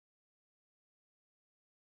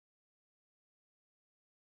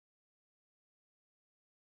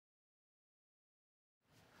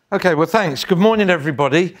Okay, well, thanks. Good morning,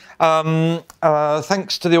 everybody.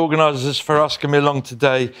 Thanks to the organisers for asking me along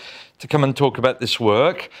today to come and talk about this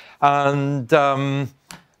work. And I'm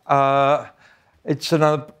going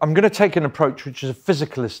to take an approach which is a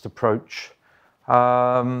physicalist approach.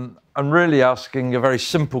 I'm really asking a very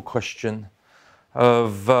simple question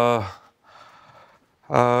of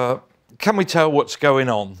can we tell what's going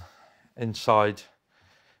on inside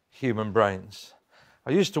human brains?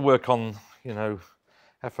 I used to work on,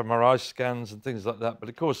 fMRI scans and things like that, but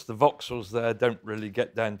of course the voxels there don't really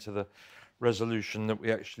get down to the resolution that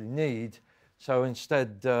we actually need. So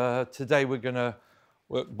instead, today we're going to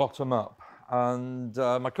work bottom up. And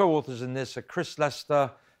my co-authors in this are Chris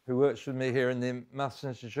Lester, who works with me here in the Maths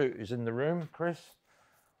Institute, who's in the room. Chris?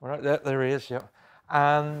 All right, there he is, yeah.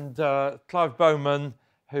 And Clive Bowman,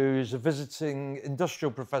 who's a visiting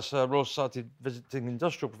industrial professor, Royal Society visiting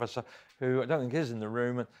industrial professor, who I don't think is in the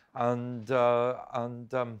room. And Clive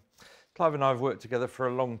and I have worked together for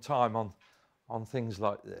a long time on things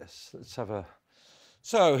like this. Let's have a...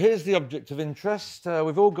 So here's the object of interest.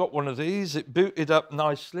 We've all got one of these. It booted up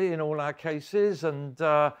nicely in all our cases, and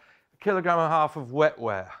 1.5 kilograms of wet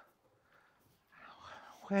ware.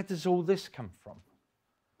 Where does all this come from?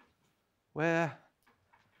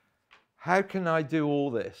 How can I do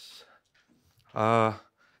all this? How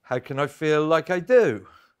can I feel like I do?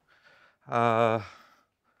 I'm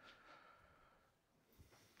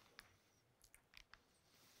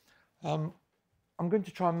going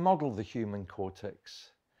to try and model the human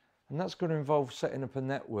cortex, and that's going to involve setting up a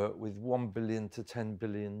network with 1 billion to 10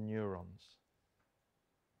 billion neurons.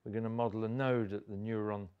 We're going to model a node at the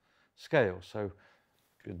neuron scale. So,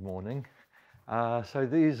 good morning. So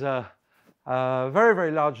these are very,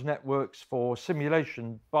 very large networks for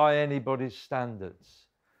simulation by anybody's standards.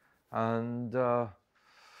 And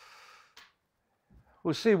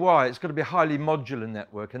we'll see why. It's going to be a highly modular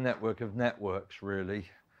network, a network of networks, really.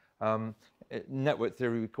 Network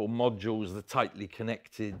theory we call modules, the tightly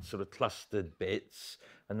connected, sort of clustered bits,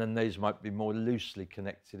 and then these might be more loosely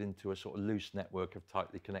connected into a sort of loose network of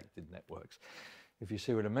tightly connected networks, if you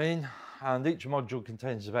see what I mean. And each module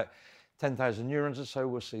contains about 10,000 neurons or so.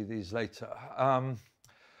 We'll see these later. I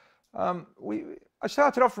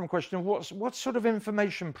started off from a question of what sort of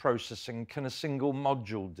information processing can a single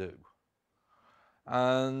module do?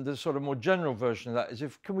 And the sort of more general version of that is,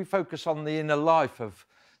 can we focus on the inner life of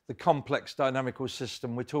the complex dynamical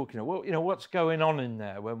system we're talking about? Well, what's going on in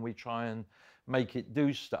there when we try and make it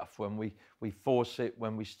do stuff, when we force it,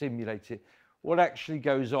 when we stimulate it? What actually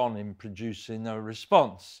goes on in producing a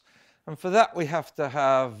response? And for that, we have to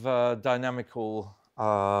have a dynamical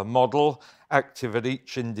model active at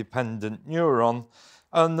each independent neuron.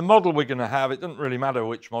 And the model we're going to have, it doesn't really matter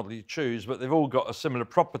which model you choose, but they've all got a similar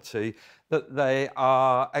property that they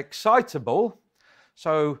are excitable.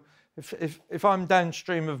 So if I'm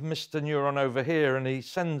downstream of Mr. Neuron over here and he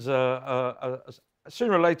sends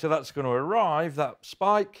sooner or later that's going to arrive, that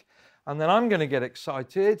spike, and then I'm going to get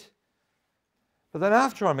excited. But then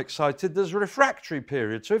after I'm excited, there's a refractory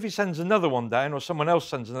period. So if he sends another one down or someone else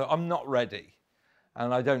sends another, I'm not ready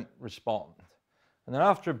and I don't respond. And then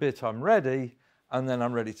after a bit, I'm ready, and then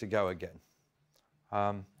I'm ready to go again.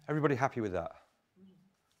 Everybody happy with that?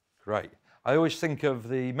 Great. I always think of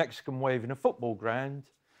the Mexican wave in a football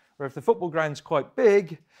ground, where if the football ground's quite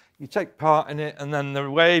big, you take part in it and then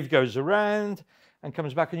the wave goes around and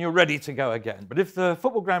comes back and you're ready to go again. But if the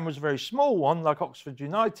football ground was a very small one, like Oxford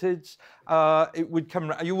United's, it would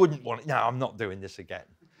come, you wouldn't want it. No, I'm not doing this again.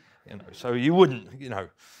 So you wouldn't,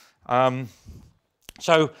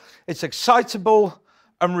 So it's excitable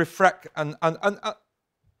and refract, and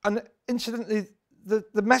incidentally, the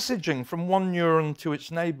messaging from one neuron to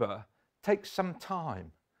its neighbor takes some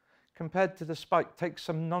time. Compared to the spike, takes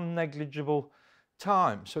some non-negligible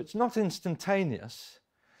time. So it's not instantaneous.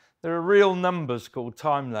 There are real numbers called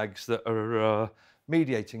time lags that are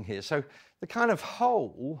mediating here. So the kind of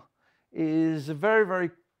whole is a very, very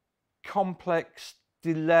complex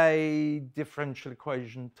delay-differential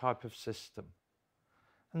equation type of system.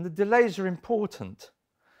 And the delays are important,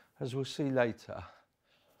 as we'll see later.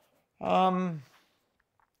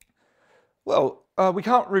 We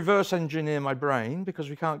can't reverse engineer my brain because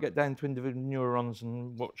we can't get down to individual neurons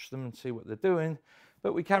and watch them and see what they're doing.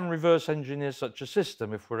 But we can reverse engineer such a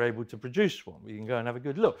system if we're able to produce one. We can go and have a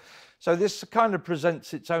good look. So this kind of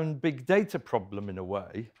presents its own big data problem in a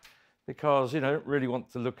way, because you don't really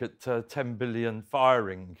want to look at 10 billion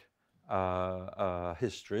firing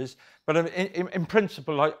histories. But in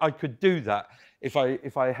principle, I could do that if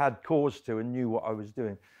I had cause to and knew what I was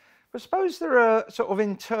doing. But suppose there are sort of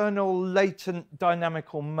internal latent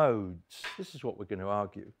dynamical modes. This is what we're going to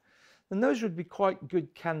argue. then those would be quite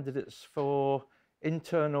good candidates for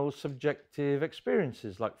internal subjective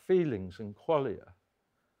experiences like feelings and qualia.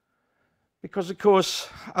 Because, of course,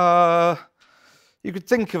 you could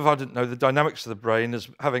think of, I don't know, the dynamics of the brain as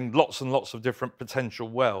having lots and lots of different potential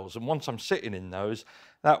wells. And once I'm sitting in those,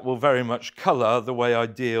 that will very much colour the way I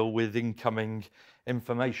deal with incoming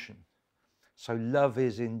information. So love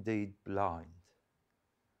is indeed blind.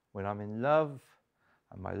 When I'm in love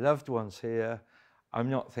and my loved one's here, I'm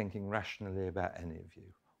not thinking rationally about any of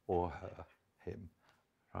you or her, him,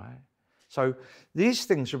 right? So these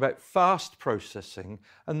things are about fast processing,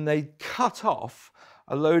 and they cut off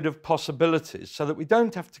a load of possibilities so that we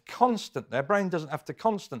don't have to constantly, our brain doesn't have to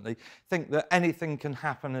constantly think that anything can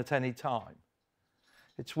happen at any time.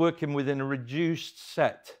 It's working within a reduced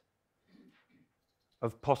set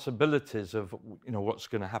of possibilities of, you know, what's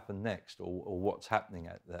going to happen next, or what's happening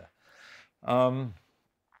out there.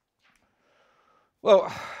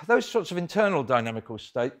 Well, those sorts of internal dynamical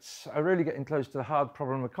states are really getting close to the hard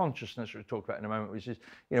problem of consciousness, which we'll talk about in a moment, which is,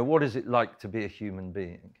 you know, what is it like to be a human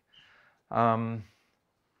being?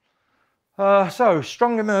 So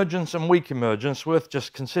strong emergence and weak emergence, worth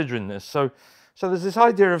just considering this. So there's this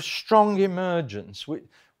idea of strong emergence, which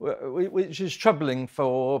is troubling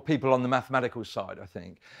for people on the mathematical side, I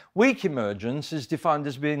think. Weak emergence is defined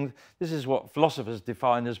as being, this is what philosophers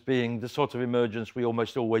define as being the sort of emergence we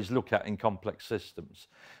almost always look at in complex systems.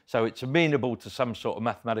 So it's amenable to some sort of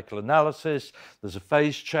mathematical analysis, there's a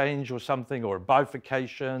phase change or something, or a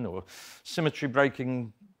bifurcation, or symmetry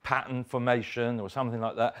breaking pattern formation, or something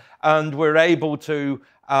like that, and we're able to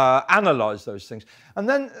analyze those things. And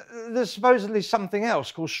then there's supposedly something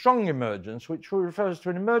else called strong emergence, which refers to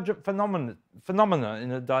an emergent phenomena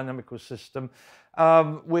in a dynamical system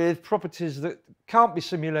with properties that can't be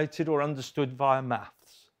simulated or understood via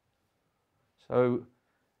maths. So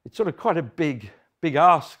it's sort of quite a big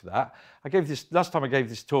ask, that. I gave this, last time I gave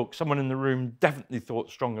this talk, someone in the room definitely thought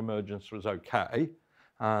strong emergence was okay,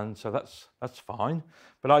 and so that's fine,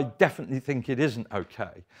 but I definitely think it isn't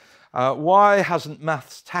okay. Why hasn't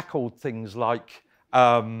maths tackled things like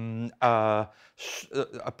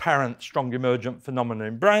apparent strong emergent phenomena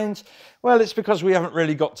in brains? Well, it's because we haven't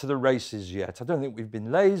really got to the races yet. I don't think we've been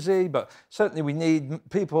lazy, but certainly we need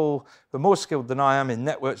people who are more skilled than I am in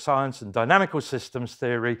network science and dynamical systems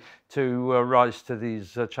theory to rise to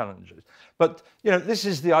these challenges. But, you know, this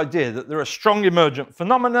is the idea that there are strong emergent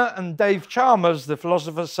phenomena, and Dave Chalmers, the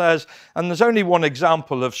philosopher, says, and there's only one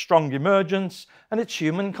example of strong emergence, and it's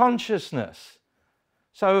human consciousness.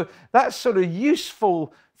 So that's sort of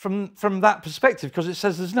useful from that perspective, because it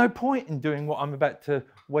says there's no point in doing what I'm about to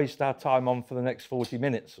waste our time on for the next 40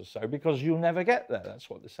 minutes or so, because you'll never get there. That's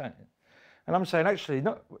what they're saying. And I'm saying, actually,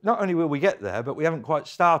 not only will we get there, but we haven't quite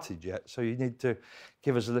started yet. So you need to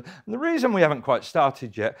give us a little. And the reason we haven't quite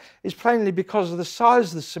started yet is plainly because of the size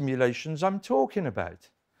of the simulations I'm talking about.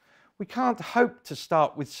 We can't hope to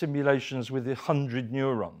start with simulations with 100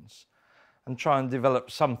 neurons and try and develop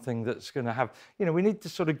something that's going to have, you know, we need to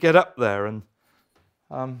sort of get up there. And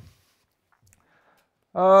problem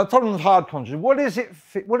of hard consciousness. What does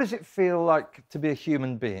it feel like to be a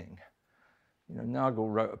human being? You know, Nagel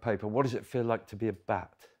wrote a paper, what does it feel like to be a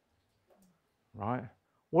bat? Right?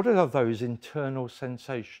 What are those internal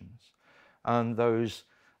sensations and those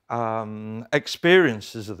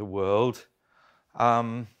experiences of the world?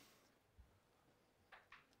 Why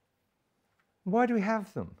do we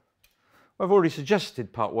have them? Well, I've already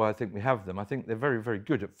suggested part why I think we have them. I think they're very, very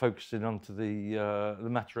good at focusing onto the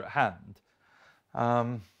matter at hand.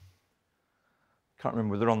 Can't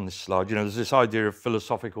remember whether on this slide, you know, there's this idea of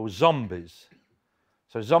philosophical zombies.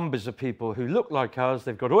 So zombies are people who look like us,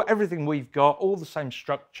 they've got everything we've got, all the same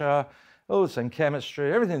structure, all the same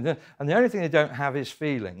chemistry, everything, and the only thing they don't have is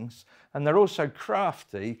feelings. And they're also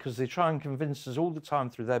crafty because they try and convince us all the time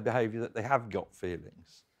through their behaviour that they have got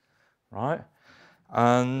feelings, right?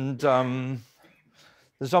 And the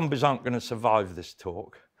zombies aren't going to survive this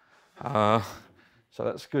talk. So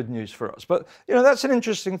that's good news for us. But, you know, that's an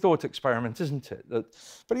interesting thought experiment, isn't it? But,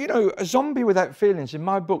 you know, a zombie without feelings, in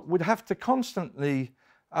my book, would have to constantly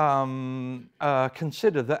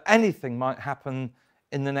consider that anything might happen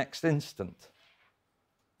in the next instant.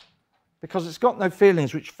 Because it's got no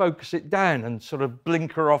feelings which focus it down and sort of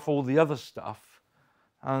blinker off all the other stuff.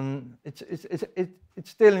 And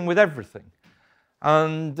it's dealing with everything.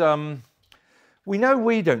 And we know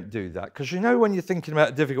we don't do that, because you know when you're thinking about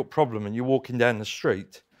a difficult problem and you're walking down the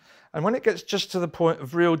street, and when it gets just to the point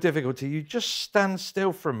of real difficulty, you just stand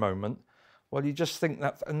still for a moment while you just think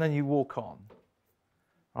that, and then you walk on.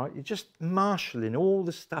 Right? You're just marshalling all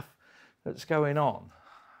the stuff that's going on.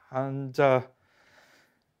 And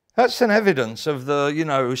That's an evidence of the, you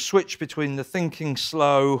know, switch between the thinking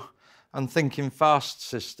slow and thinking fast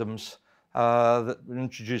systems that were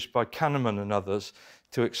introduced by Kahneman and others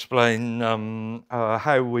to explain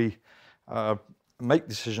how we make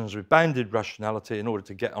decisions with bounded rationality in order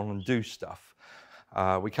to get on and do stuff.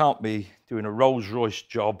 We can't be doing a Rolls-Royce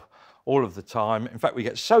job all of the time. In fact, we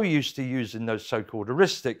get so used to using those so-called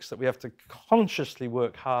heuristics that we have to consciously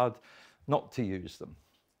work hard not to use them.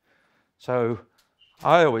 So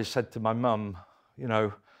I always said to my mum, you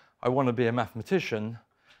know, I want to be a mathematician.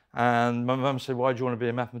 And my mum said, why do you want to be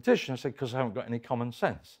a mathematician? I said, because I haven't got any common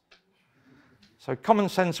sense. So common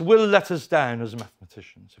sense will let us down as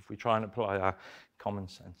mathematicians if we try and apply our common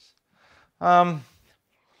sense.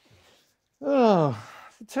 The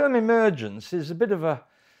term emergence is a bit of a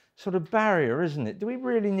sort of barrier, isn't it? Do we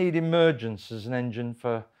really need emergence as an engine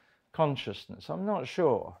for consciousness? I'm not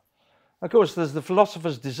sure. Of course, there's the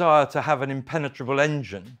philosopher's desire to have an impenetrable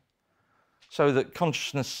engine so that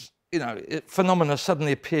consciousness, you know, phenomena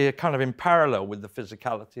suddenly appear kind of in parallel with the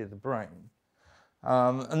physicality of the brain.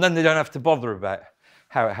 And then they don't have to bother about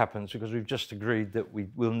how it happens because we've just agreed that we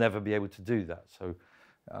will never be able to do that. So,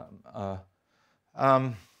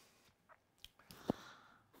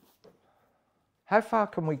 how far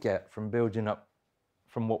can we get from building up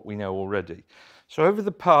from what we know already? So over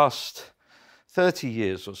the past 30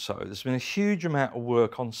 years or so, there's been a huge amount of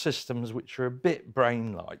work on systems which are a bit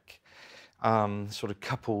brain-like, sort of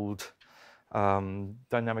coupled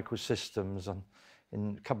dynamical systems and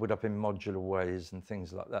coupled up in modular ways and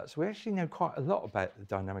things like that. So we actually know quite a lot about the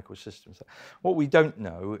dynamical systems. What we don't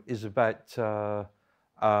know is about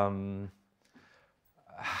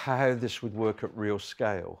how this would work at real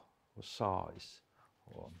scale or size.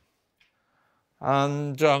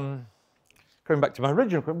 And going back to my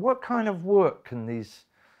original question, what kind of work can these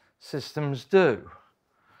systems do?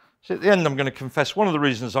 So at the end, I'm going to confess one of the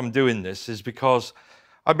reasons I'm doing this is because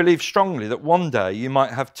I believe strongly that one day you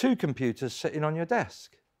might have two computers sitting on your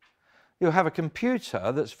desk. You'll have a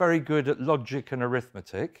computer that's very good at logic and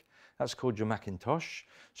arithmetic. That's called your Macintosh.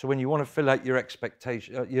 So when you want to fill out your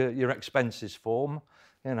expenses form,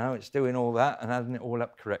 you know, it's doing all that and adding it all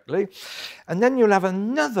up correctly. And then you'll have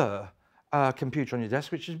another computer on your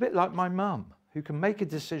desk, which is a bit like my mum, who can make a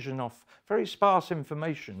decision off very sparse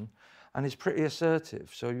information and is pretty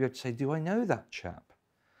assertive. So you have to say, do I know that chap?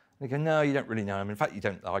 And they go, no, you don't really know him. In fact, you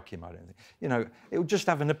don't like him, I don't think. You know, it'll just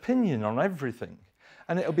have an opinion on everything.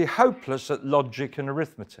 And it'll be hopeless at logic and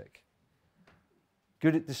arithmetic.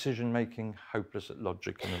 Good at decision making, hopeless at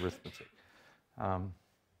logic and arithmetic.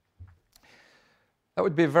 That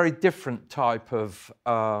would be a very different type of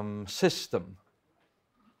system,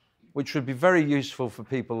 which would be very useful for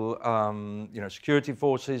people, you know, security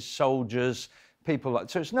forces, soldiers, people like.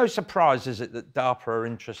 So it's no surprise, is it, that DARPA are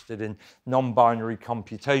interested in non-binary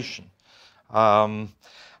computation.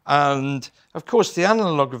 And of course, the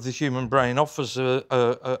analog of the human brain offers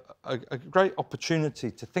a great opportunity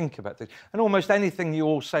to think about things. And almost anything you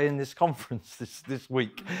all say in this conference this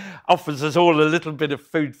week offers us all a little bit of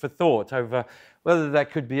food for thought over whether there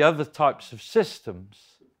could be other types of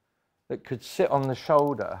systems that could sit on the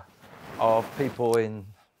shoulder of people in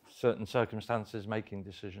certain circumstances making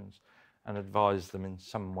decisions and advise them in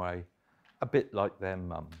some way, a bit like their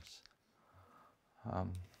mums.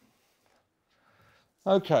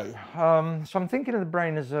 Okay, so I'm thinking of the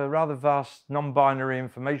brain as a rather vast non-binary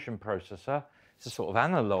information processor. It's a sort of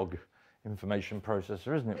analog information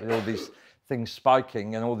processor, isn't it? With all these things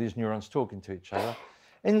spiking and all these neurons talking to each other.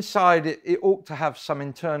 Inside it ought to have some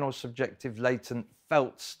internal subjective latent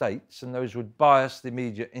felt states, and those would bias the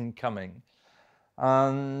immediate incoming.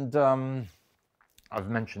 And I've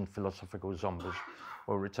mentioned philosophical zombies.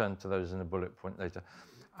 We'll return to those in a bullet point later.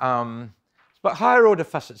 But higher order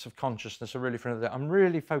facets of consciousness are really for another day. I'm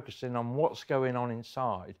really focusing on what's going on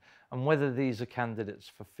inside and whether these are candidates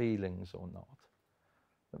for feelings or not.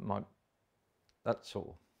 That's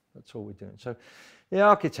all we're doing. So the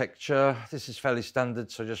architecture, this is fairly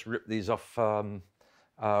standard, so just rip these off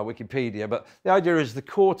Wikipedia. But the idea is the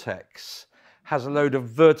cortex has a load of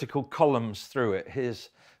vertical columns through it. Here's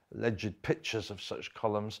alleged pictures of such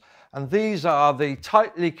columns. And these are the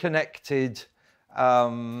tightly connected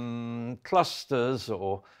clusters,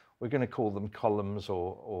 or we're going to call them columns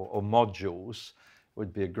or modules,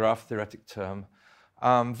 would be a graph theoretic term.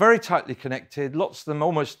 Very tightly connected, lots of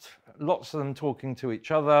them talking to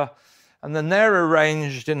each other, and then they're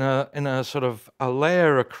arranged in a sort of a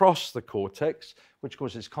layer across the cortex, which of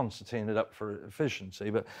course is concertinaed it up for efficiency,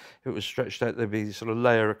 but if it was stretched out, there'd be sort of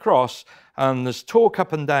layer across, and there's torque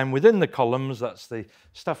up and down within the columns, that's the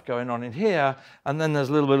stuff going on in here, and then there's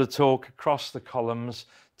a little bit of torque across the columns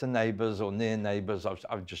to neighbours or near neighbours.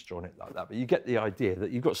 I've just drawn it like that, but you get the idea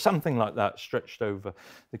that you've got something like that stretched over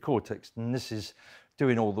the cortex, and this is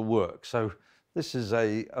doing all the work. So this is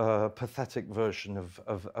a pathetic version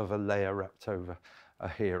of a layer wrapped over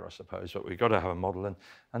here, I suppose, but we've got to have a model,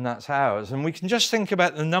 and that's ours. And we can just think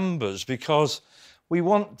about the numbers, because we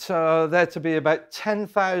want there to be about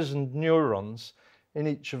 10,000 neurons in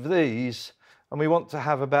each of these, and we want to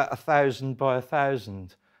have about 1,000 by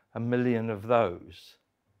 1,000, 1 million of those,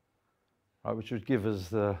 right, which would give us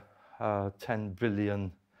the 10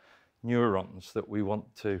 billion neurons that we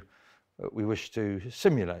wish to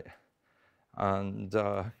simulate. And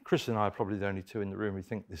Chris and I are probably the only two in the room who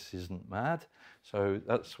think this isn't mad. So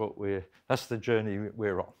that's the journey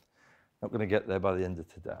we're on. Not going to get there by the end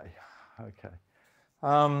of today. Okay.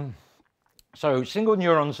 So single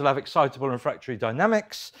neurons will have excitable and refectory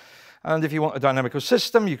dynamics. And if you want a dynamical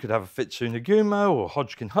system, you could have a Fitsu-Nagumo or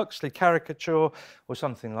Hodgkin-Huxley caricature or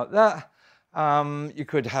something like that. You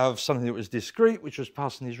could have something that was discrete, which was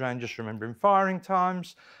passing these around, just remembering firing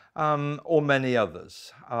times, or many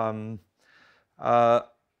others.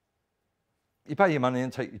 You pay your money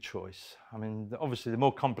and take your choice. I mean, obviously, the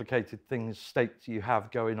more complicated states you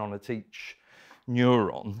have going on at each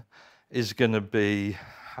neuron is going to be,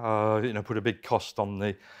 put a big cost on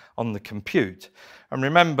the compute. And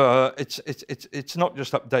remember, it's not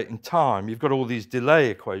just updating time. You've got all these delay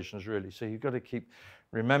equations, really. So you've got to keep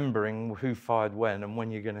remembering who fired when and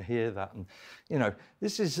when you're going to hear that. And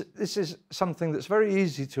this is something that's very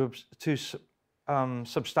easy to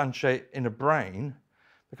substantiate in a brain,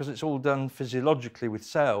 because it's all done physiologically with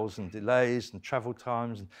cells and delays and travel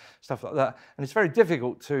times and stuff like that. And it's very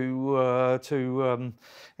difficult to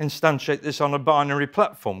instantiate this on a binary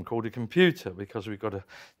platform called a computer, because we've got to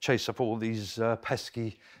chase up all these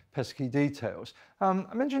pesky details.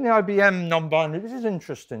 I mentioned the IBM non-binary. This is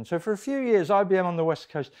interesting. So for a few years, IBM on the West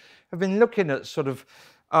Coast have been looking at sort of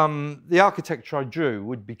the architecture I drew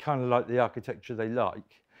would be kind of like the architecture they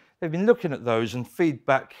like. They've been looking at those and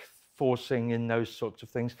feedback forcing in those sorts of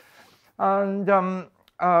things. And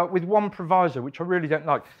with one proviso, which I really don't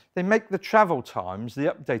like, they make the travel times,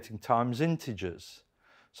 the updating times, integers.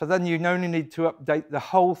 So then you only need to update the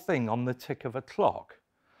whole thing on the tick of a clock.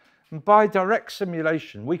 And by direct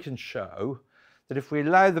simulation, we can show that if we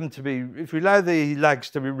allow the lags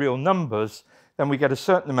to be real numbers, then we get a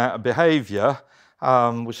certain amount of behaviour.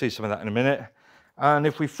 We'll see some of that in a minute. And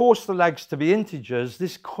if we force the lags to be integers,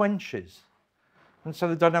 this quenches. And so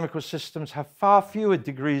the dynamical systems have far fewer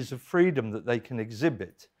degrees of freedom that they can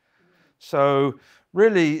exhibit. So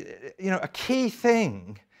really, a key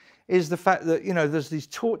thing is the fact that, there's these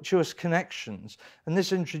tortuous connections, and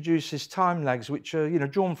this introduces time lags which are,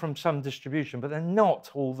 drawn from some distribution, but they're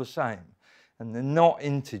not all the same. And they're not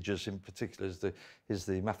integers in particular, is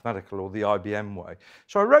the mathematical or the IBM way.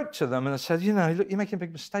 So I wrote to them and I said, look, you're making a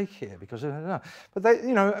big mistake here, because, but they,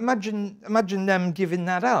 imagine them giving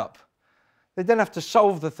that up. They then have to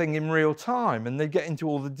solve the thing in real time, and they get into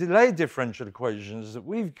all the delay-differential equations that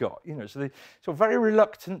we've got, so they're very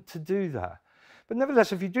reluctant to do that. But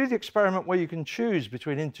nevertheless, if you do the experiment where you can choose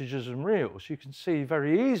between integers and reals, you can see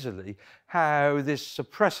very easily how this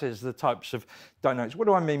suppresses the types of dynamics. What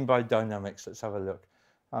do I mean by dynamics? Let's have a look.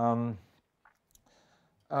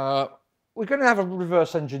 We're going to have a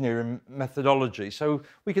reverse engineering methodology, so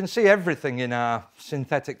we can see everything in our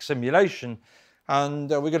synthetic simulation. And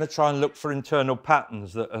we're going to try and look for internal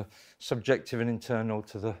patterns that are subjective and internal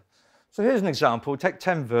to the... So here's an example. Take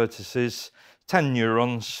 10 vertices, 10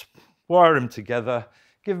 neurons, wire them together,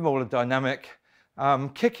 give them all a dynamic,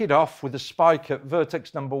 kick it off with a spike at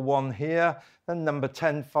vertex number 1 here, then number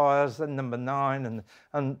 10 fires, then number 9,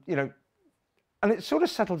 and it sort of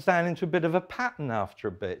settles down into a bit of a pattern after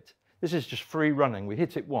a bit. This is just free running. We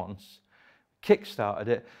hit it once, kick-started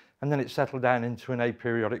it, and then it settled down into an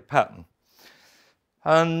aperiodic pattern.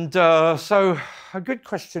 And so a good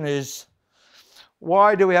question is,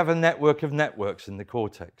 why do we have a network of networks in the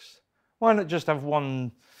cortex? Why not just have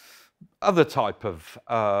one other type of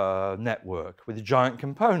network with a giant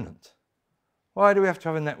component? Why do we have to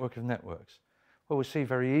have a network of networks? Well, we'll see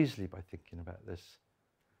very easily by thinking about this.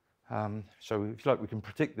 So if you like, we can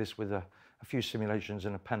predict this with a few simulations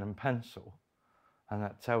and a pen and pencil, and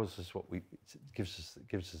that tells us gives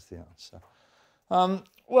us the answer.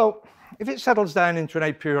 Well, if it settles down into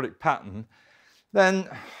an aperiodic pattern, then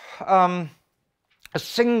a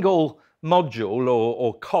single module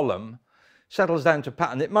or column settles down to a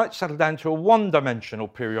pattern. It might settle down to a one-dimensional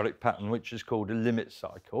periodic pattern, which is called a limit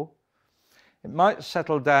cycle. It might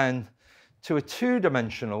settle down to a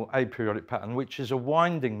two-dimensional aperiodic pattern, which is a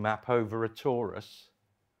winding map over a torus.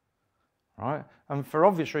 Right? And for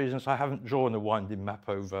obvious reasons, I haven't drawn a winding map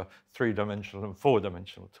over three-dimensional and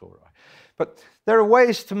four-dimensional tori. But there are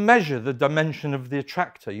ways to measure the dimension of the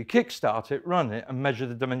attractor. You kickstart it, run it, and measure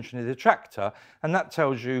the dimension of the attractor, and that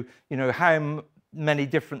tells you, how many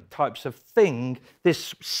different types of thing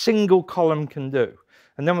this single column can do.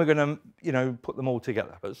 And then we're going to, put them all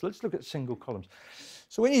together. But let's look at single columns.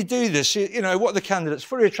 So when you do this, what are the candidates?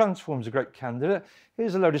 Fourier transform is a great candidate.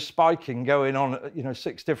 Here's a load of spiking going on,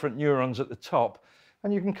 6 different neurons at the top.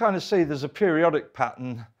 And you can kind of see there's a periodic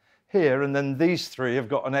pattern here, and then these 3 have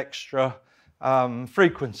got an extra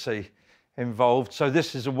frequency involved. So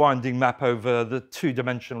this is a winding map over the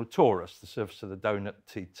two-dimensional torus, the surface of the donut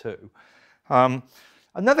T2.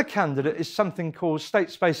 Another candidate is something called state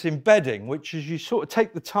space embedding, which is you sort of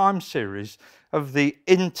take the time series of the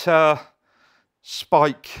inter-spike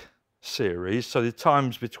series, so the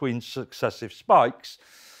times between successive spikes,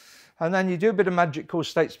 and then you do a bit of magic called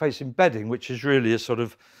state space embedding, which is really a sort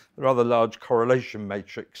of rather large correlation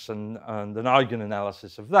matrix and an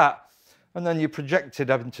eigenanalysis of that, and then you project it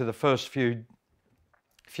up into the first few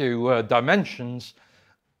dimensions,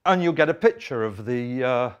 and you'll get a picture of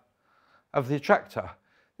the attractor.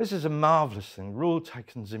 This is a marvelous thing,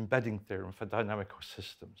 Rule-Taken's embedding theorem for dynamical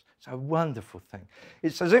systems. It's a wonderful thing.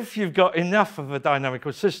 It's as if you've got enough of a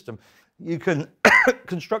dynamical system, you can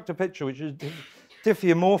construct a picture which is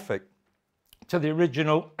diffeomorphic to the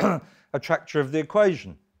original attractor of the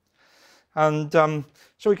equation. And so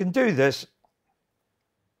we can do this,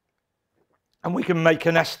 and we can make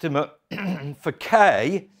an estimate for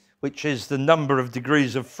k, which is the number of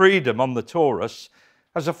degrees of freedom on the torus,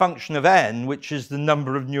 as a function of n, which is the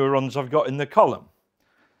number of neurons I've got in the column.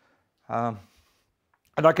 And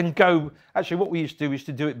I can go, actually what we used to do is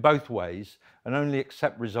to do it both ways and only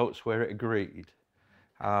accept results where it agreed.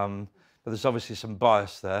 But there's obviously some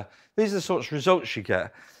bias there. These are the sorts of results you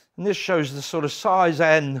get. And this shows the sort of size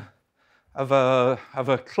n of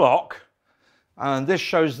a clock. And this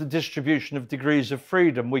shows the distribution of degrees of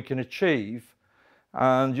freedom we can achieve.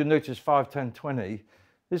 And you'll notice 5, 10, 20.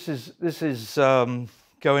 This is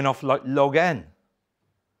going off like log n.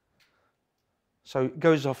 So it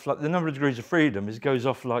goes off like the number of degrees of freedom goes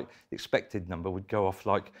off like the expected number would go off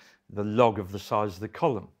like the log of the size of the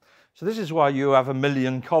column. So this is why you have 1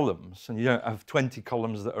 million columns and you don't have 20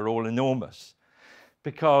 columns that are all enormous,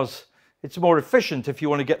 because it's more efficient if you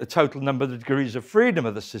want to get the total number of degrees of freedom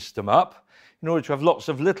of the system up in order to have lots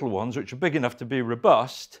of little ones which are big enough to be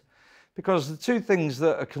robust. Because the two things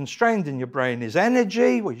that are constrained in your brain is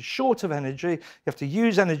energy. Well, you're short of energy. You have to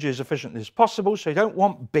use energy as efficiently as possible. So you don't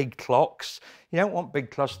want big clocks. You don't want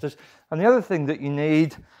big clusters. And the other thing that you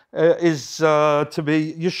need is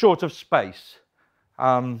you're short of space.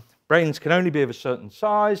 Brains can only be of a certain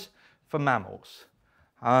size for mammals,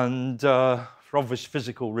 and for obvious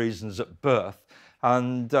physical reasons at birth.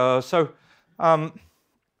 And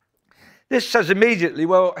this says immediately,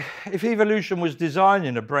 well, if evolution was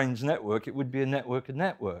designing a brain's network, it would be a network of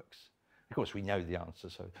networks. Of course, we know the answer,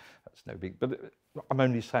 so that's no big, but I'm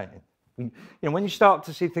only saying. When you start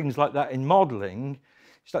to see things like that in modelling,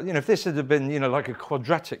 if this had been, like a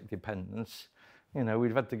quadratic dependence, we'd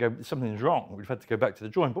have had to go, something's wrong, we'd have had to go back to the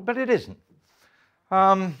drawing board, but it isn't.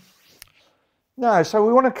 No, so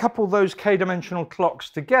we want to couple those k-dimensional clocks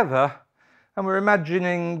together, and we're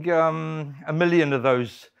imagining 1 million of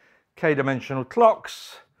those k-dimensional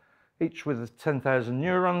clocks, each with 10,000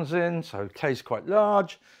 neurons in, so k is quite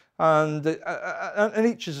large, and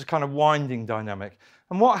each is a kind of winding dynamic.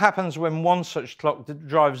 And what happens when one such clock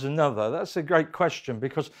drives another? That's a great question,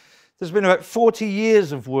 because there's been about 40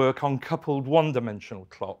 years of work on coupled one-dimensional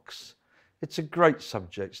clocks. It's a great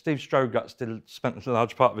subject. Steve Strogatz spent a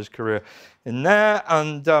large part of his career in there,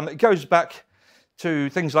 and it goes back to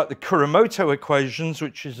things like the Kuramoto equations,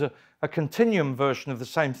 which is a continuum version of the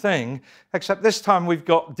same thing, except this time we've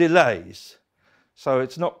got delays. So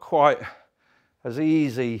it's not quite as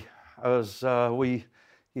easy as we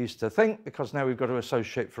used to think, because now we've got to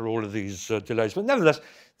associate for all of these delays. But nevertheless,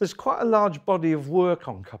 there's quite a large body of work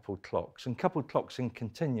on coupled clocks, and coupled clocks in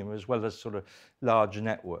continuum as well as sort of large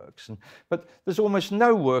networks. But there's almost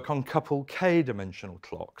no work on coupled k-dimensional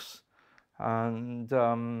clocks. And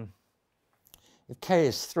if k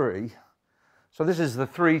is 3, so this is the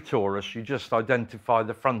 3 torus. You just identify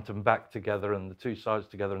the front and back together and the two sides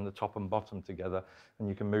together and the top and bottom together, and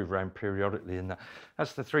you can move around periodically in that.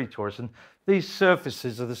 That's the 3 torus. And these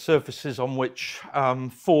surfaces are the surfaces on which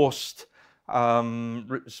forced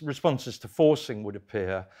responses to forcing would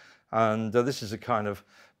appear. And this is a kind of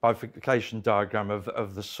bifurcation diagram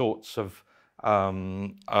of the sorts of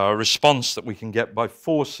response that we can get by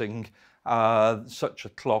forcing such a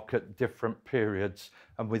clock at different periods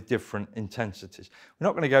and with different intensities. We're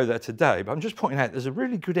not going to go there today, but I'm just pointing out there's a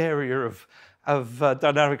really good area of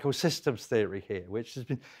dynamical systems theory here, which has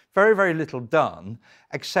been very, very little done,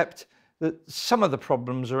 except that some of the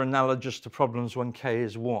problems are analogous to problems when k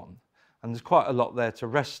is 1. And there's quite a lot there to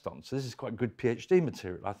rest on. So this is quite good PhD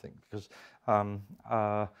material, I think, because and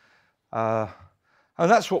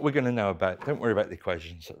that's what we're going to know about. Don't worry about the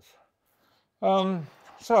equations. One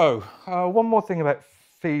more thing about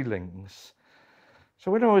feelings.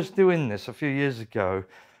 So when I was doing this a few years ago,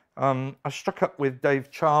 I struck up with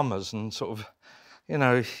Dave Chalmers and sort of, you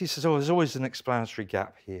know, he says, oh, there's always an explanatory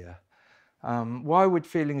gap here. Why would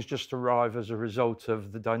feelings just arrive as a result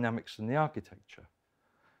of the dynamics and the architecture?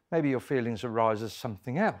 Maybe your feelings arise as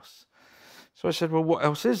something else. So I said, well, what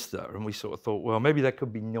else is there? And we sort of thought, well, maybe there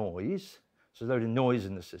could be noise. So there's a load of noise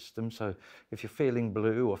in the system. So if you're feeling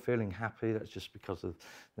blue or feeling happy, that's just because of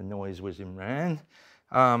the noise whizzing around.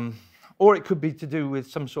 Or it could be to do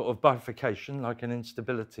with some sort of bifurcation, like an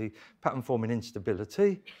instability, pattern-forming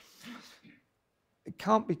instability. It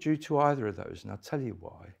can't be due to either of those, and I'll tell you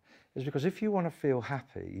why. It's because if you want to feel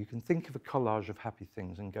happy, you can think of a collage of happy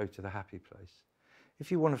things and go to the happy place.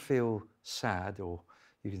 If you want to feel sad, or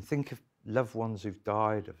you can think of loved ones who've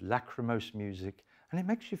died, of lachrymose music, and it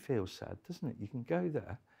makes you feel sad, doesn't it? You can go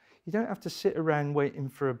there. You don't have to sit around waiting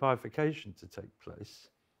for a bifurcation to take place.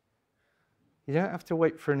 You don't have to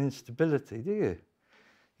wait for an instability, do you?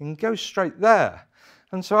 You can go straight there.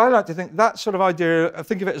 And so I like to think that sort of idea, I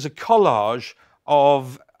think of it as a collage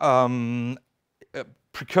of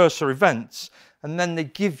precursor events, and then they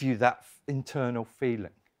give you that internal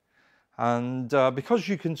feeling. And because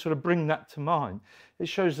you can sort of bring that to mind, it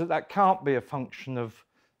shows that that can't be a function of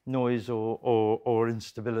noise or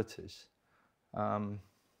instabilities. Of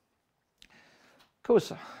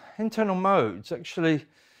course, internal modes, actually,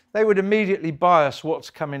 they would immediately bias what's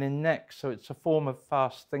coming in next, so it's a form of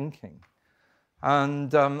fast thinking.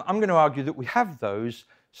 And I'm going to argue that we have those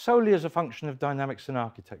solely as a function of dynamics and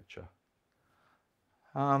architecture.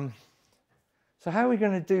 So how are we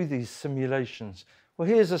going to do these simulations? Well,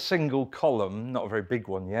 here's a single column, not a very big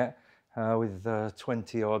one yet, with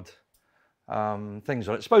 20-odd things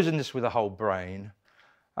on it. Supposing this with a whole brain,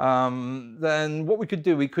 then what we could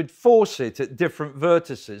do, we could force it at different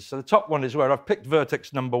vertices. So the top one is where I've picked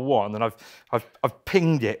vertex number 1, and I've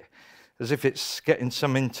pinged it as if it's getting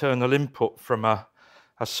some internal input from a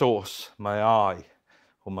source, my eye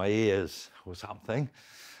or my ears or something.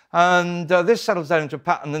 And this settles down into a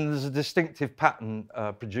pattern, and there's a distinctive pattern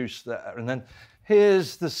produced there. And then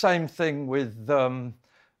here's the same thing with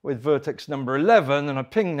vertex number 11, and I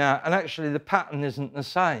ping that, and actually the pattern isn't the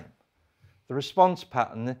same. The response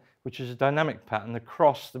pattern, which is a dynamic pattern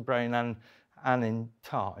across the brain and in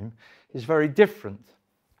time, is very different.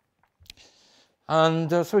 And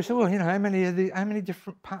so we said, well, you know, how many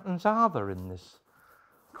different patterns are there in this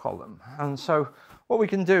column? And so what we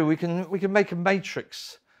can do, we can make a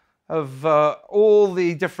matrix of all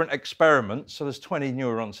the different experiments. So there's 20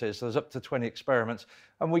 neurons here, so there's up to 20 experiments,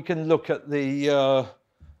 and we can look at the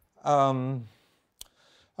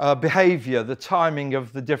behaviour, the timing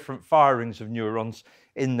of the different firings of neurons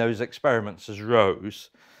in those experiments as rows.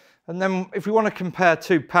 And then if we want to compare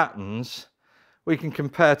two patterns, we can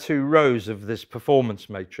compare two rows of this performance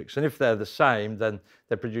matrix. And if they're the same, then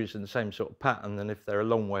they're producing the same sort of pattern. And if they're a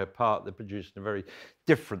long way apart, they're producing a very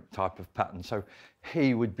different type of pattern. So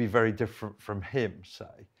he would be very different from him,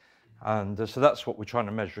 say. And so that's what we're trying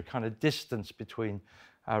to measure, a kind of distance between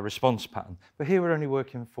our response pattern. But here we're only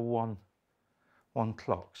working for one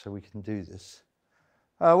clock, so we can do this.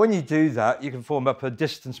 When you do that, you can form up a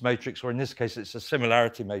distance matrix, or in this case, it's a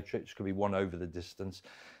similarity matrix, could be 1 over the distance.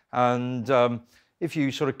 And if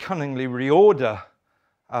you sort of cunningly reorder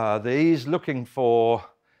these, looking for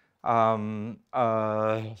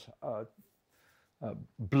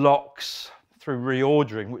blocks through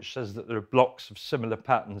reordering, which says that there are blocks of similar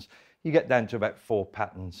patterns, you get down to about 4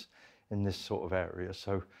 patterns in this sort of area.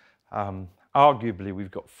 So arguably,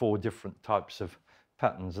 we've got 4 different types of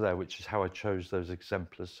patterns there, which is how I chose those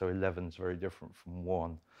exemplars. So 11 is very different from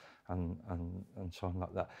 1, and so on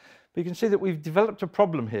like that. But you can see that we've developed a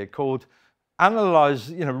problem here called analyze,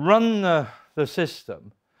 you know, run the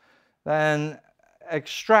system, then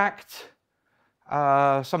extract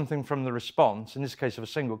something from the response, in this case of a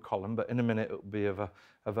single column, but in a minute it will be of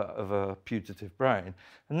a putative brain,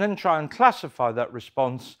 and then try and classify that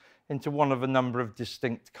response into one of a number of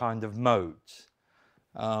distinct kind of modes.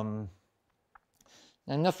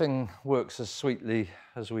 And nothing works as sweetly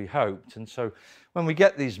as we hoped. And so when we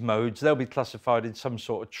get these modes, they'll be classified in some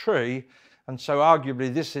sort of tree. And so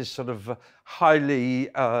arguably this is sort of highly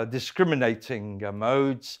discriminating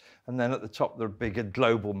modes. And then at the top, there are bigger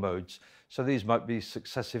global modes. So these might be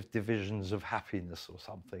successive divisions of happiness or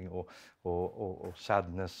something, or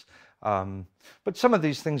sadness. But some of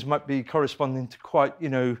these things might be corresponding to quite,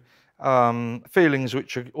 feelings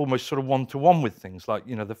which are almost sort of one-to-one with things like,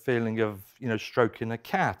 the feeling of, stroking a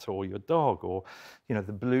cat or your dog, or, the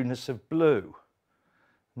blueness of blue,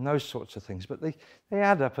 and those sorts of things. But they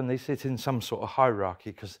add up and they sit in some sort of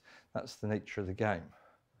hierarchy because that's the nature of the game.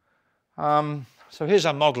 So here's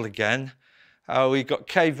our model again. We've got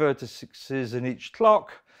k vertices in each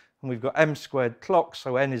clock, and we've got m squared clocks,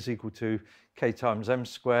 so n is equal to k times m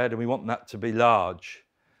squared, and we want that to be large.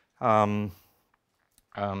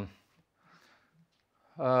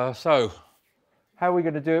 So how are we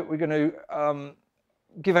going to do it? We're going to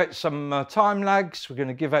give out some time lags. We're going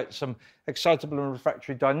to give out some excitable and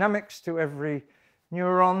refectory dynamics to every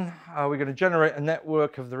neuron. We're going to generate a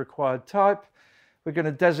network of the required type. We're going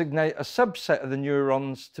to designate a subset of the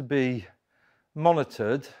neurons to be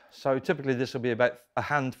monitored. So typically this will be about a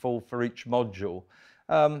handful for each module.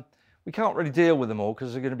 We can't really deal with them all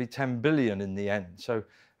because they're going to be 10 billion in the end. So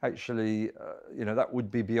actually, that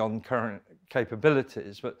would be beyond current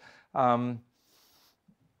capabilities. But I'm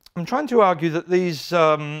trying to argue that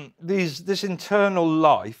this internal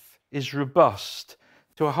life is robust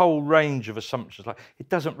to a whole range of assumptions. Like, it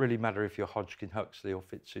doesn't really matter if you're Hodgkin-Huxley or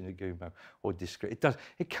Fitsunagumo or discrete.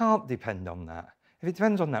 It can't depend on that. If it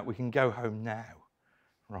depends on that, we can go home now,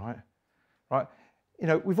 right? Right?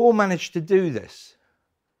 We've all managed to do this.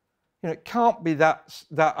 It can't be that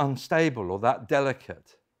unstable or that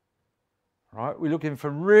delicate, right? We're looking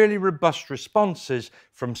for really robust responses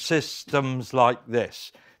from systems like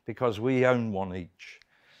this because we own one each.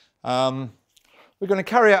 We're going to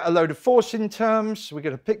carry out a load of forcing terms. We're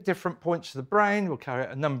going to pick different points of the brain. We'll carry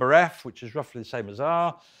out a number f, which is roughly the same as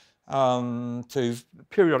r, to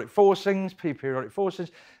periodic forcings, p-periodic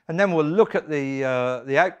forcings, and then we'll look at the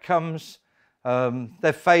outcomes.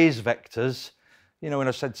 They're phase vectors. When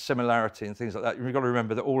I said similarity and things like that, you've got to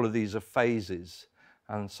remember that all of these are phases,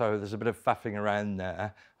 and so there's a bit of faffing around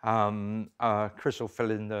there. Chris will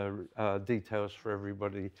fill in the details for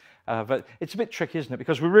everybody, but it's a bit tricky, isn't it?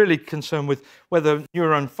 Because we're really concerned with whether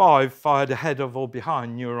neuron 5 fired ahead of or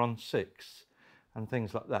behind neuron 6. And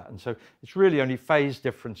things like that. And so it's really only phase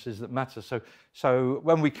differences that matter. So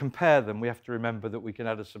when we compare them, we have to remember that we can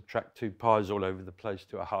add or subtract 2 pi's all over the place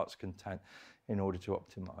to our heart's content in order to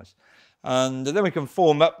optimize. And then we can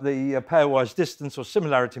form up the pairwise distance or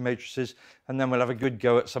similarity matrices, and then we'll have a good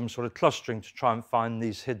go at some sort of clustering to try and find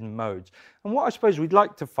these hidden modes. And what I suppose we'd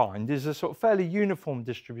like to find is a sort of fairly uniform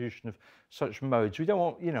distribution of such modes. We don't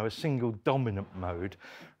want, a single dominant mode,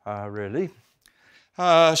 really.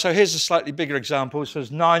 So here's a slightly bigger example. So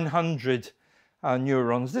there's 900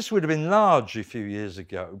 neurons. This would have been large a few years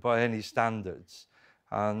ago by any standards.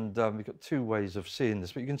 And we've got 2 ways of seeing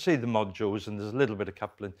this. But you can see the modules, and there's a little bit of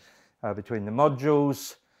coupling between the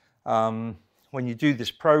modules. When you do this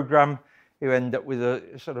program, you end up with a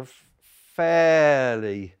sort of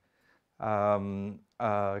fairly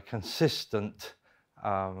consistent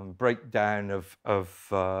breakdown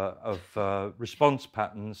of response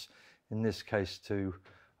patterns, in this case to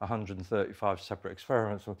 135 separate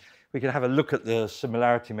experiments. We can have a look at the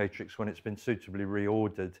similarity matrix when it's been suitably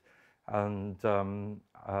reordered. And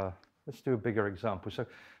let's do a bigger example. So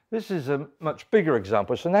this is a much bigger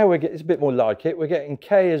example. So now it's a bit more like it. We're getting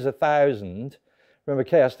k as 1,000. Remember,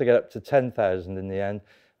 k has to get up to 10,000 in the end.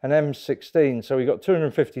 And M16, so we've got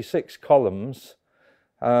 256 columns.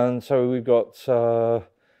 And so we've got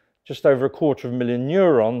just over 250,000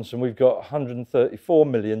 neurons, and we've got 134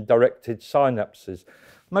 million directed synapses.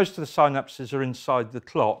 Most of the synapses are inside the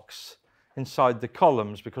clocks, inside the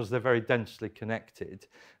columns, because they're very densely connected.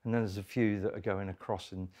 And then there's a few that are going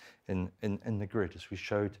across in the grid, as we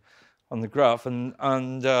showed on the graph. And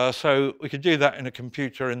so we could do that in a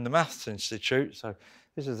computer in the Maths Institute. So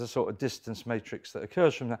this is the sort of distance matrix that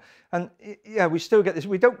occurs from that. And yeah, we still get this.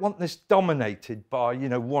 We don't want this dominated by,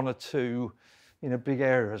 1 or 2 big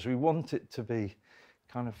areas. We want it to be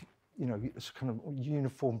kind of, it's kind of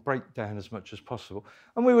uniform breakdown as much as possible.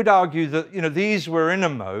 And we would argue that, these were inner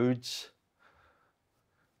modes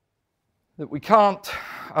that we can't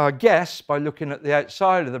guess by looking at the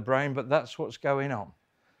outside of the brain, but that's what's going on.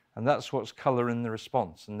 And that's what's colouring the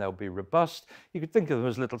response. And they'll be robust. You could think of them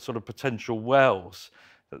as little sort of potential wells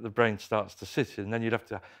that the brain starts to sit in. And then you'd have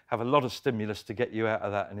to have a lot of stimulus to get you out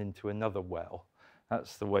of that and into another well.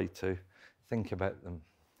 That's the way to think about them.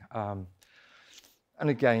 And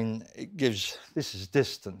again, it gives, this is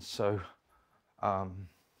distance, so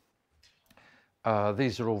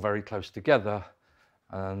these are all very close together,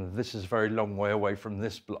 and this is a very long way away from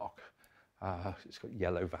this block. It's got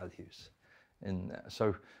yellow values in there.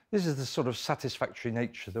 So this is the sort of satisfactory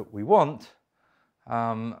nature that we want,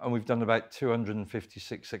 and we've done about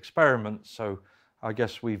 256 experiments, so I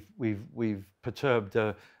guess we've perturbed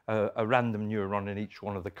a random neuron in each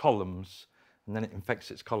one of the columns, and then it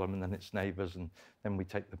infects its column and then its neighbours, and then we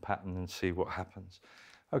take the pattern and see what happens.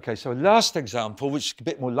 Okay, so last example, which is a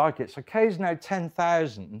bit more like it. So K is now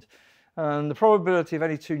 10,000, and the probability of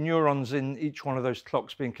any two neurons in each one of those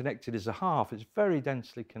clocks being connected is 1/2. It's very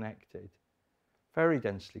densely connected, very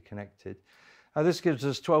densely connected. This gives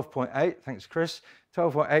us 12.8, thanks Chris,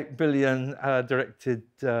 12.8 billion directed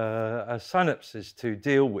synapses to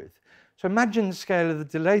deal with. So imagine the scale of the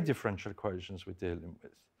delay differential equations we're dealing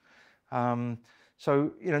with.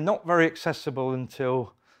 So, you know, not very accessible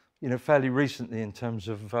until, you know, fairly recently in terms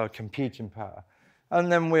of computing power.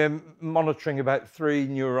 And then we're monitoring about 3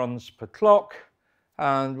 neurons per clock,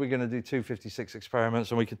 and we're going to do 256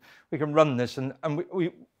 experiments, and we can run this, and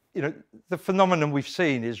we you know, the phenomenon we've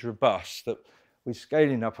seen is robust, that we're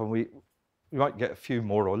scaling up, and we might get a few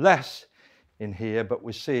more or less in here, but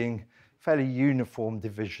we're seeing fairly uniform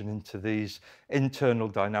division into these internal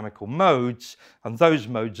dynamical modes, and those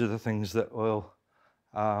modes are the things that will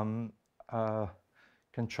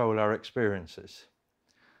control our experiences.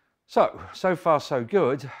 So far so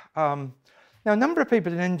good. Now a number of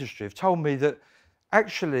people in industry have told me that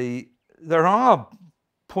actually there are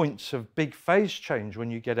points of big phase change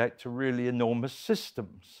when you get out to really enormous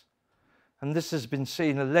systems. And this has been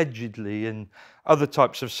seen allegedly in other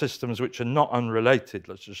types of systems which are not unrelated,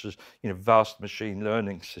 such as, you know, vast machine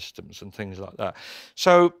learning systems and things like that.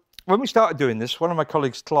 So when we started doing this, one of my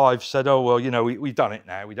colleagues, Clive, said, oh, well, you know, we've done it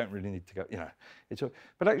now. We don't really need to go, you know.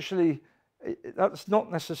 But actually, that's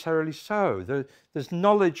not necessarily so. There's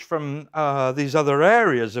knowledge from these other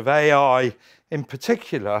areas of AI in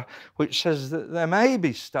particular, which says that there may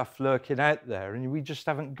be stuff lurking out there, and we just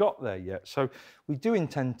haven't got there yet. So we do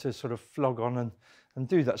intend to sort of flog on and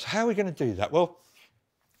do that. So how are we going to do that? Well,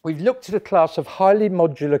 we've looked at a class of highly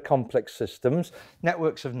modular complex systems,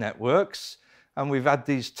 networks of networks, and we've had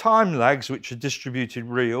these time lags, which are distributed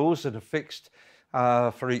reals that are fixed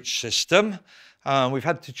for each system. We've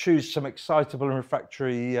had to choose some excitable and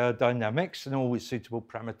refectory dynamics and always suitable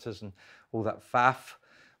parameters and all that faff.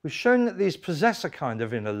 We've shown that these possess a kind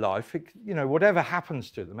of inner life. You know, whatever happens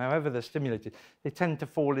to them, however they're stimulated, they tend to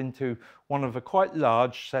fall into one of a quite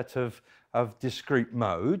large set of discrete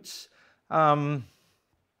modes.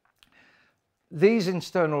 These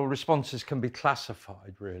internal responses can be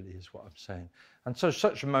classified, really, is what I'm saying. And so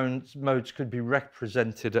such modes could be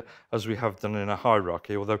represented as we have done in a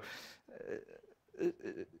hierarchy, although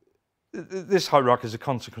this hierarchy is a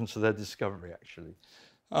consequence of their discovery, actually.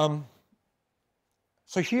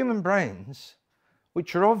 So human brains,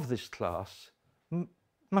 which are of this class,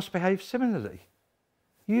 must behave similarly.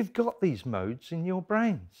 You've got these modes in your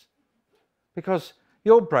brains because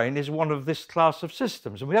your brain is one of this class of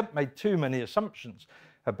systems, and we haven't made too many assumptions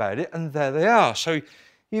about it, and there they are. So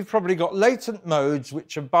you've probably got latent modes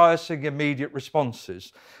which are biasing immediate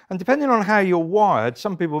responses. And depending on how you're wired,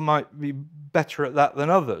 some people might be better at that than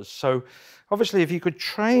others. So obviously, if you could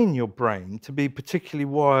train your brain to be particularly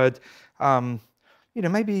wired, you know,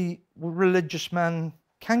 maybe a religious man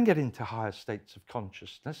can get into higher states of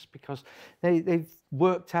consciousness because they've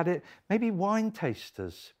worked at it. Maybe wine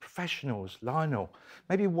tasters, professionals, Lionel,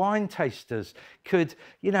 maybe wine tasters could,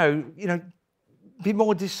 you know, be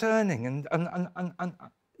more discerning and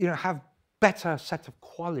you know, have better set of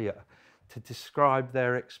qualia to describe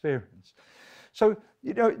their experience. So,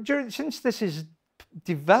 you know, since this is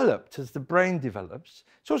developed as the brain develops,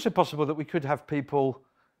 it's also possible that we could have people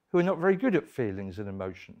who are not very good at feelings and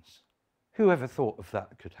emotions. Who ever thought of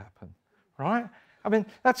that could happen, right? I mean,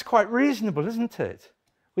 that's quite reasonable, isn't it,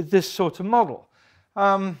 with this sort of model?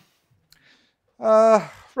 Right,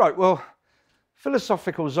 well,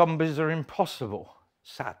 philosophical zombies are impossible,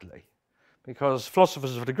 sadly, because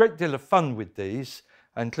philosophers have had a great deal of fun with these,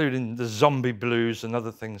 including the zombie blues and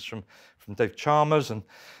other things from Dave Chalmers.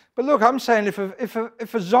 But look, I'm saying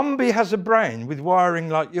if a zombie has a brain with wiring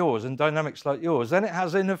like yours and dynamics like yours, then it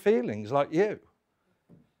has inner feelings like you.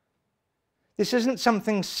 This isn't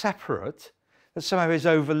something separate that somehow is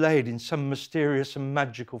overlaid in some mysterious and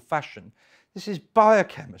magical fashion. This is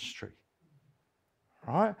biochemistry,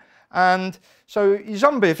 right? And so your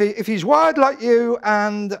zombie, if he's wired like you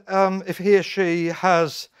and if he or she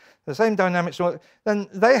has the same dynamics, then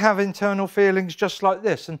they have internal feelings just like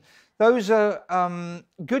this. And those are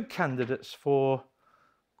good candidates for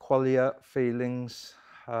qualia, feelings,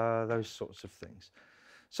 those sorts of things.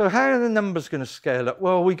 So how are the numbers going to scale up?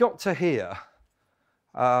 Well, we got to here,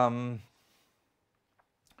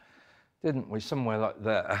 didn't we? Somewhere like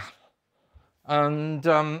there.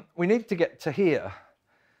 And we need to get to here,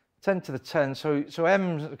 10 to the 10. So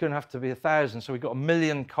M is going to have to be 1,000. So we've got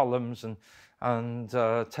 1,000,000 columns and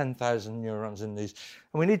 10,000 neurons in these.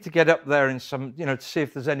 And we need to get up there in some, to see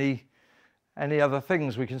if there's any other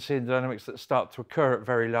things we can see in dynamics that start to occur at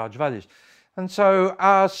very large values. And so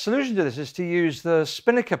our solution to this is to use the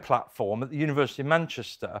Spinnaker platform at the University of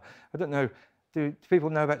Manchester. I don't know, do people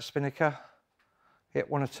know about Spinnaker? Hit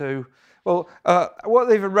one or two. Well, what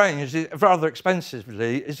they've arranged, rather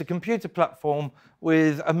expensively, is a computer platform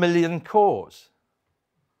with 1,000,000 cores.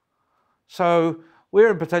 So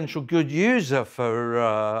we're a potential good user for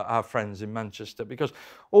our friends in Manchester, because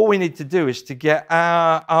all we need to do is to get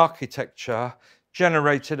our architecture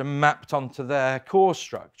generated and mapped onto their core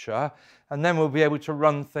structure, and then we'll be able to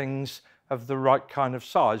run things of the right kind of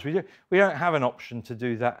size. We don't have an option to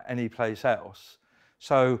do that anyplace else.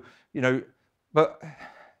 So, but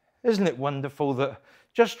isn't it wonderful that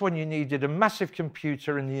just when you needed a massive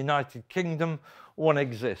computer in the United Kingdom, one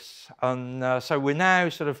exists? And so we're now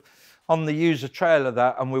sort of on the user trail of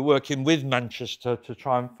that, and we're working with Manchester to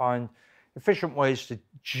try and find efficient ways to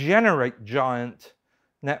generate giant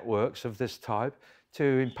networks of this type, to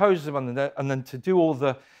impose them on the net, and then to do all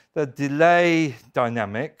the delay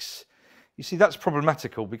dynamics. You see, that's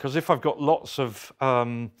problematical, because if I've got lots of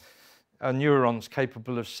neurons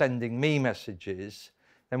capable of sending me messages,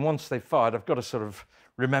 then once they've fired, I've got to sort of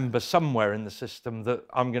remember somewhere in the system that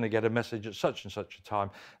I'm going to get a message at such and such a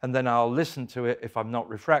time, and then I'll listen to it if I'm not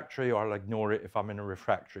refractory, or I'll ignore it if I'm in a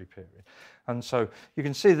refractory period. And so you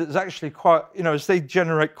can see that there's actually quite, as they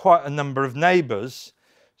generate quite a number of neighbours.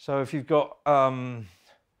 So if you've got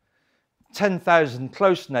 10,000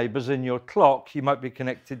 close neighbours in your clock, you might be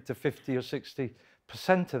connected to 50 or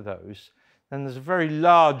 60% of those. Then there's a very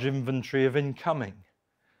large inventory of incoming.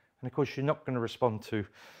 And of course, you're not going to respond to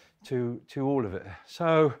all of it.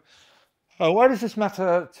 So why does this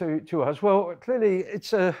matter to us? Well, clearly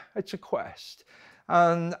it's a quest.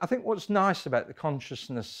 And I think what's nice about the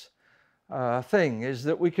consciousness thing is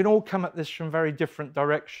that we can all come at this from very different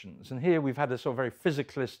directions. And here we've had a sort of very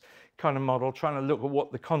physicalist kind of model, trying to look at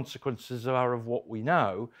what the consequences are of what we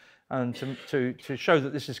know, and to show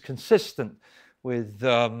that this is consistent with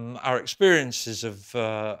our experiences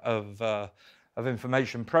of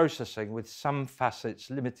information processing, with some facets,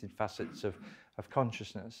 limited facets of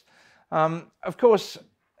consciousness. Of course,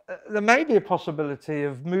 there may be a possibility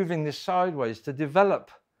of moving this sideways to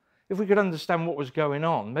develop. If we could understand what was going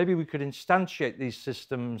on, maybe we could instantiate these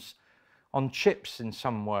systems on chips in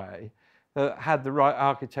some way that had the right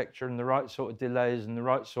architecture and the right sort of delays and the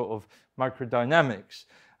right sort of microdynamics.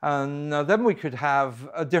 And then we could have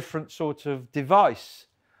a different sort of device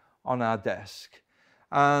on our desk.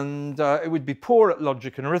 And it would be poor at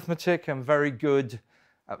logic and arithmetic and very good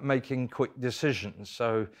at making quick decisions.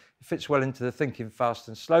 So it fits well into the thinking fast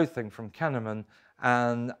and slow thing from Kahneman.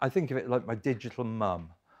 And I think of it like my digital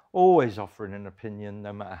mum, always offering an opinion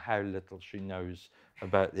no matter how little she knows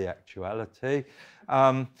about the actuality.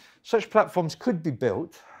 Such platforms could be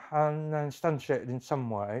built and instantiated in some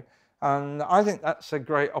way. And I think that's a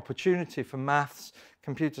great opportunity for maths,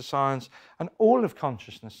 computer science, and all of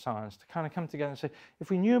consciousness science to kind of come together and say, if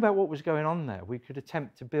we knew about what was going on there, we could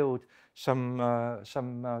attempt to build some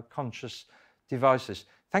conscious devices.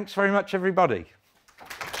 Thanks very much, everybody.